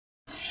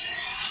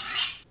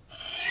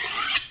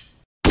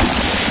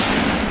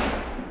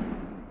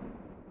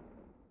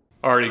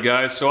Alrighty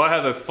guys, so I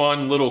have a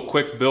fun little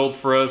quick build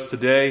for us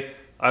today.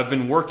 I've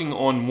been working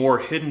on more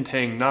hidden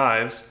tang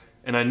knives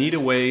and I need a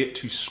way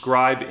to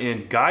scribe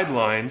in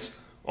guidelines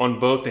on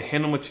both the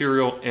handle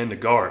material and the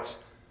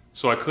guards.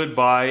 So I could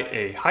buy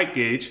a height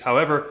gauge,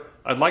 however,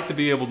 I'd like to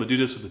be able to do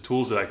this with the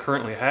tools that I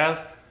currently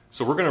have.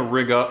 So we're going to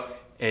rig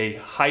up a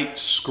height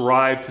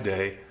scribe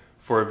today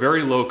for a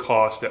very low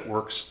cost that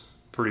works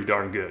pretty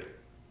darn good.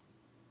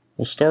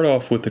 We'll start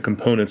off with the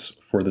components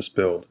for this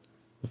build.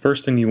 The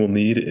first thing you will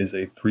need is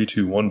a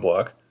 321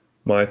 block.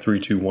 My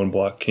 321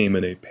 block came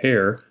in a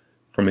pair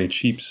from a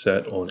cheap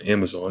set on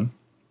Amazon.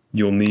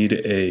 You'll need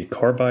a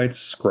carbide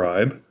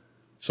scribe,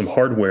 some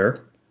hardware,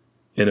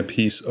 and a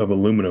piece of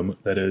aluminum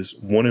that is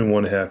 1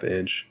 1/2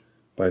 inch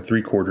by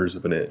 3/4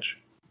 of an inch.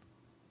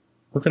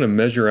 We're going to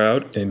measure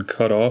out and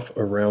cut off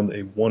around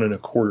a 1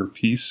 1/4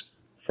 piece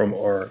from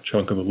our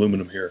chunk of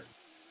aluminum here.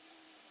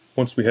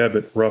 Once we have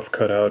it rough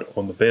cut out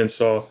on the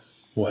bandsaw,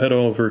 we'll head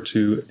over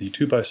to the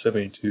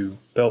 2x72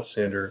 belt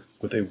sander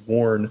with a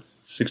worn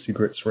 60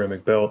 grit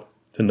ceramic belt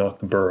to knock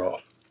the burr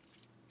off.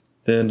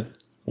 Then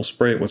we'll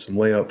spray it with some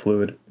layout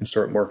fluid and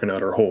start marking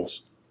out our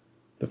holes.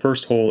 The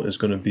first hole is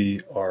going to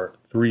be our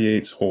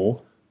 3/8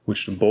 hole,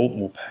 which the bolt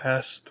will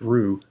pass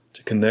through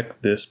to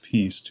connect this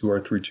piece to our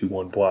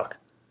 321 block.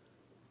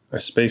 I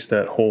spaced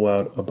that hole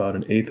out about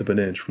 1/8 of an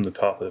inch from the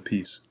top of the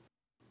piece.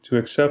 To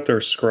accept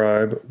our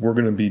scribe, we're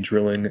going to be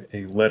drilling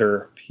a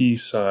letter P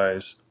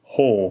size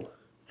hole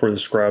for the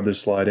scribe to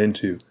slide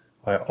into.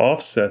 I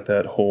offset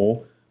that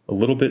hole a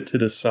little bit to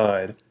the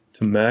side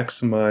to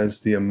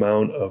maximize the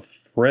amount of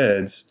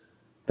threads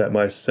that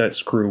my set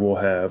screw will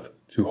have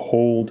to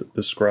hold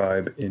the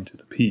scribe into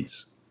the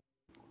piece.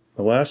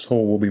 The last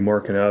hole we'll be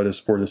marking out is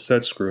for the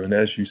set screw, and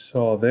as you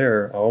saw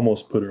there, I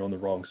almost put it on the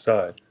wrong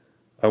side.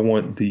 I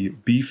want the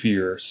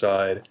beefier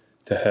side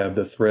to have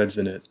the threads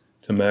in it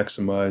to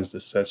maximize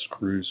the set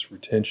screw's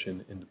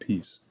retention in the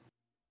piece.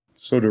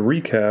 So to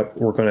recap,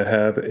 we're going to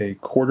have a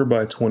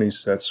 1/4x20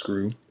 set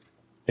screw,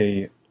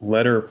 a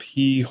letter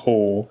P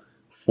hole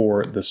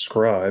for the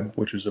scribe,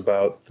 which is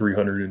about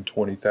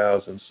 320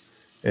 thousandths,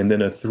 and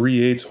then a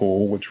 3/8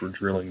 hole, which we're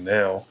drilling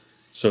now,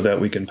 so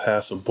that we can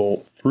pass a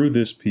bolt through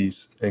this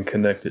piece and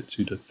connect it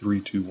to the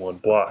 321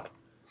 block.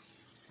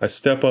 I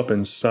step up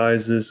in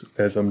sizes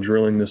as I'm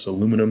drilling this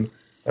aluminum.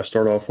 I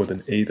start off with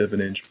an 1/8 of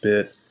an inch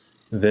bit,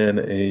 then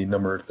a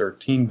number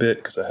 13 bit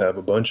because I have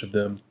a bunch of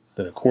them,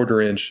 then a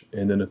 1/4 inch,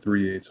 and then a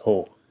 3/8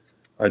 hole.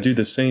 I do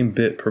the same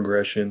bit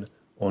progression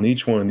on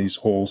each one of these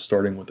holes,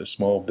 starting with a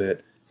small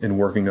bit and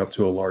working up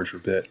to a larger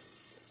bit.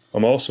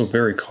 I'm also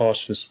very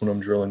cautious when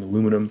I'm drilling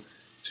aluminum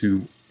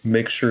to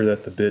make sure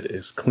that the bit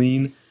is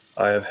clean.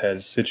 I have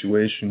had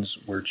situations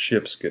where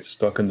chips get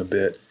stuck in the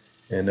bit,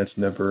 and that's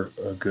never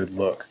a good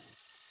look.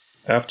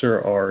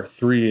 After our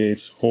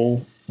 3/8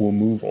 hole, we'll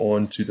move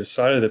on to the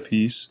side of the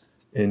piece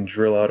and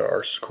drill out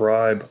our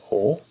scribe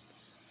hole.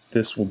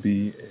 This will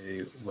be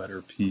a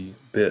letter P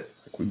bit,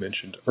 like we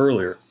mentioned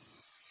earlier.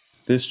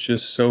 This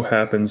just so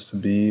happens to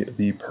be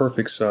the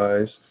perfect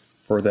size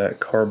for that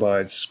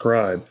carbide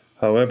scribe.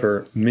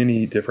 However,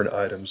 many different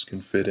items can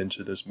fit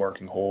into this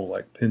marking hole,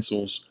 like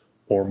pencils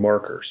or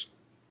markers.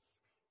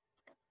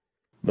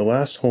 The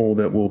last hole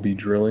that we'll be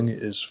drilling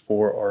is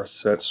for our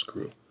set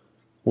screw.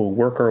 We'll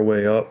work our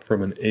way up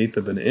from 1/8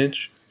 of an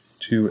inch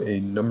to a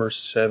number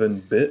 7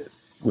 bit,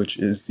 which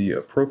is the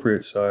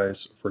appropriate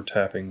size for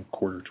tapping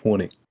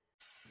 1/4-20.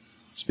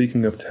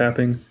 Speaking of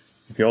tapping,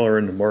 if y'all are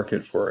in the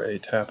market for a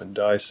tap and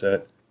die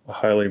set, I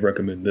highly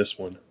recommend this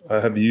one.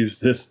 I have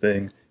used this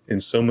thing in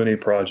so many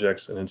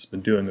projects and it's been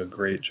doing a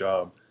great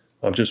job.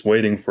 I'm just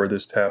waiting for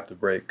this tap to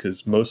break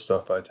because most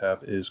stuff I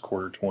tap is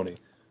 1/4-20.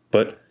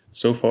 But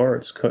so far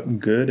it's cutting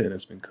good, and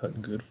it's been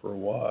cutting good for a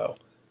while.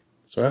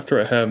 So after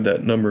I have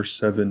that number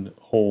 7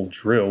 hole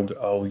drilled,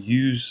 I'll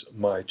use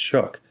my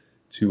chuck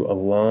to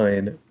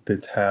align the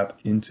tap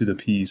into the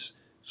piece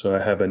so I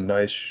have a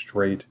nice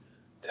straight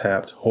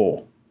tapped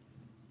hole.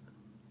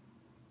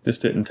 This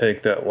didn't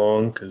take that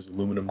long because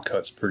aluminum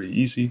cuts pretty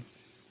easy.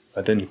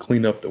 I then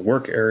clean up the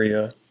work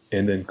area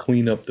and then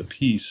clean up the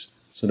piece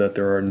so that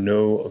there are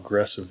no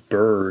aggressive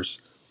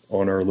burrs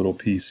on our little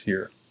piece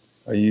here.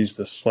 I use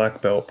the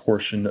slack belt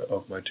portion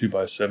of my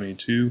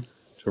 2x72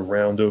 to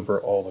round over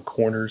all the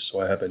corners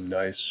so I have a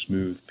nice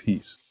smooth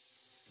piece.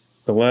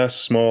 The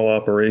last small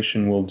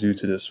operation we'll do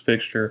to this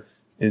fixture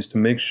is to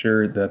make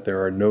sure that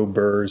there are no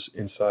burrs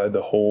inside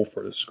the hole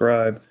for the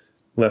scribe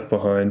left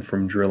behind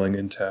from drilling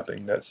and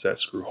tapping that set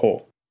screw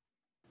hole.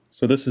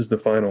 So this is the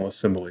final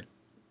assembly.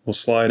 We'll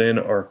slide in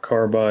our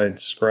carbide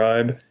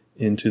scribe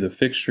into the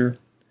fixture,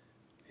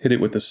 hit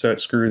it with the set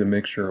screw to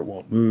make sure it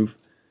won't move,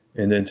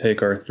 and then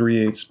take our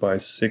 3/8 by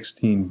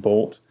 16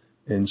 bolt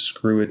and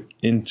screw it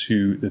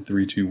into the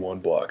 321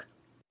 block.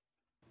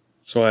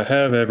 So I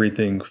have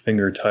everything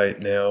finger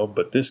tight now,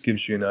 but this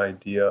gives you an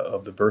idea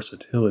of the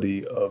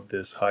versatility of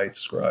this height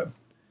scribe.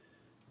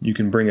 You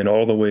can bring it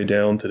all the way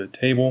down to the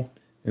table,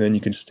 and then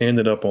you can stand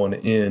it up on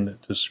end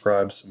to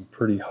scribe some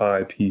pretty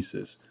high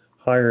pieces,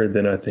 higher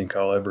than I think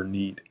I'll ever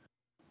need.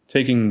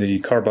 Taking the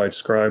carbide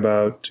scribe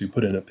out to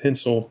put in a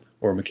pencil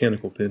or a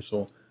mechanical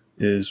pencil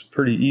is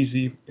pretty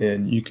easy,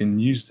 and you can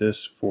use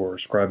this for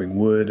scribing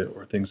wood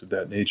or things of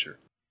that nature.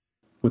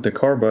 With the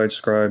carbide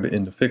scribe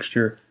in the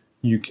fixture,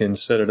 you can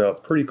set it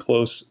up pretty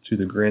close to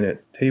the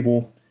granite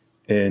table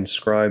and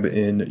scribe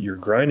in your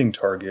grinding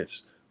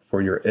targets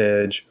for your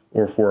edge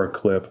or for a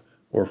clip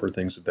or for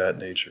things of that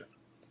nature.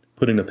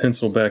 Putting the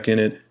pencil back in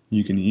it,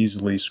 you can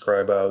easily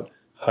scribe out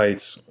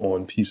heights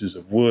on pieces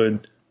of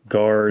wood,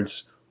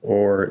 guards,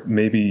 or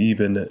maybe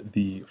even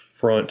the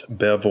front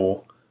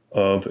bevel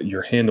of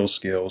your handle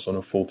scales on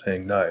a full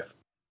tang knife.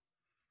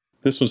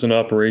 This was an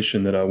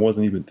operation that I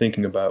wasn't even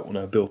thinking about when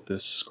I built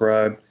this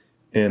scribe,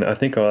 and I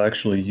think I'll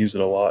actually use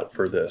it a lot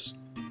for this.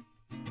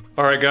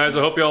 Alright guys, I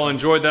hope you all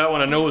enjoyed that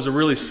one. I know it was a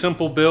really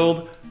simple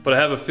build, but I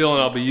have a feeling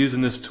I'll be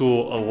using this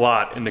tool a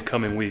lot in the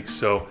coming weeks.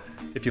 So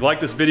if you like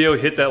this video,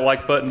 hit that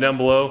like button down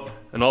below,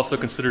 and also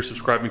consider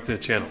subscribing to the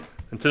channel.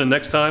 Until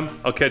next time,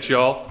 I'll catch you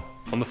all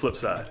on the flip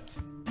side.